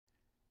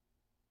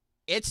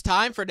It's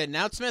time for an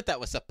announcement that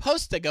was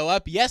supposed to go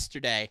up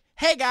yesterday.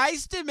 Hey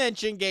guys,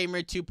 Dimension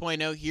Gamer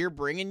 2.0 here,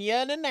 bringing you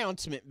an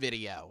announcement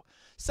video.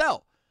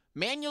 So,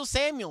 Manuel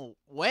Samuel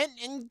went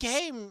and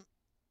came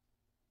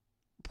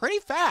pretty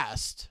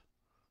fast.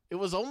 It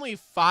was only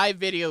 5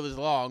 videos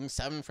long,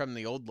 7 from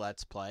the old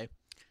Let's Play.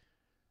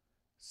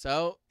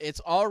 So,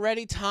 it's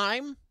already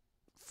time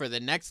for the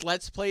next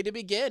Let's Play to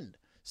begin.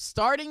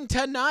 Starting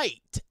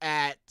tonight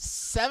at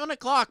 7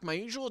 o'clock, my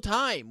usual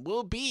time,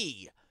 will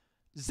be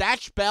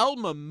Zatch Bell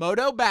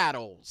Mamoto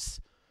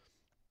Battles.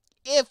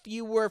 If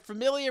you were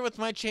familiar with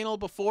my channel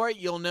before,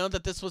 you'll know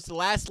that this was the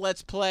last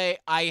Let's Play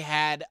I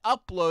had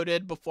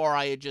uploaded before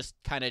I had just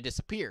kind of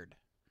disappeared.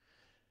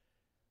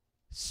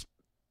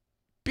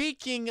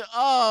 Speaking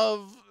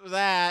of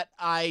that,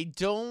 I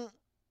don't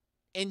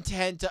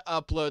intend to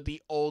upload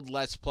the old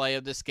Let's Play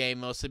of this game,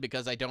 mostly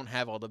because I don't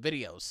have all the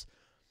videos.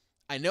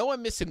 I know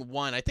I'm missing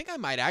one. I think I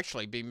might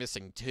actually be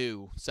missing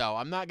 2, so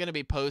I'm not going to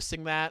be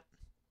posting that.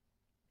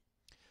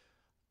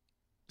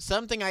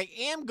 Something I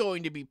am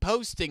going to be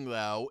posting,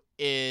 though,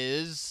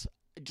 is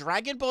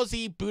Dragon Ball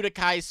Z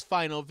Budokai's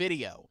final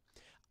video.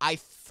 I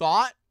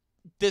thought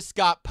this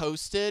got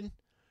posted,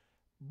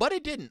 but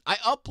it didn't. I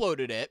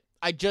uploaded it.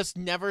 I just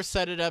never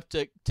set it up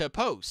to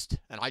post.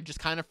 And I just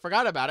kind of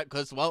forgot about it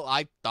because, well,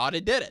 I thought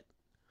it did it.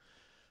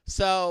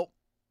 So,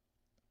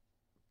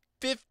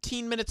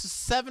 15 minutes of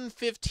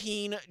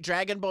 7:15,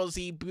 Dragon Ball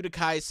Z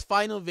Budokai's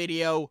final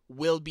video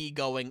will be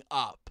going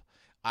up.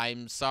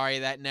 I'm sorry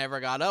that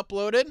never got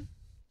uploaded.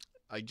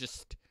 I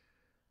just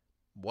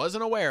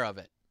wasn't aware of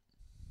it.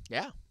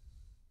 Yeah.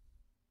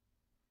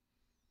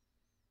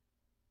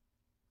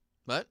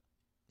 But,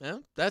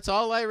 well, that's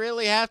all I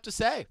really have to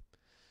say.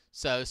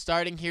 So,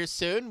 starting here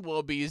soon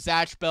will be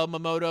Zatch Bell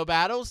Mamoto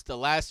Battles. The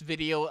last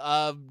video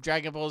of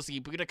Dragon Ball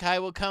Z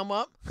Budokai will come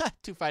up.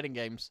 2 fighting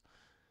games.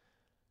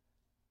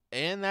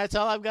 And that's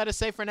all I've got to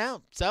say for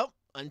now. So,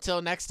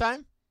 until next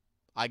time,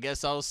 I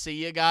guess I'll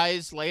see you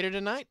guys later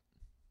tonight.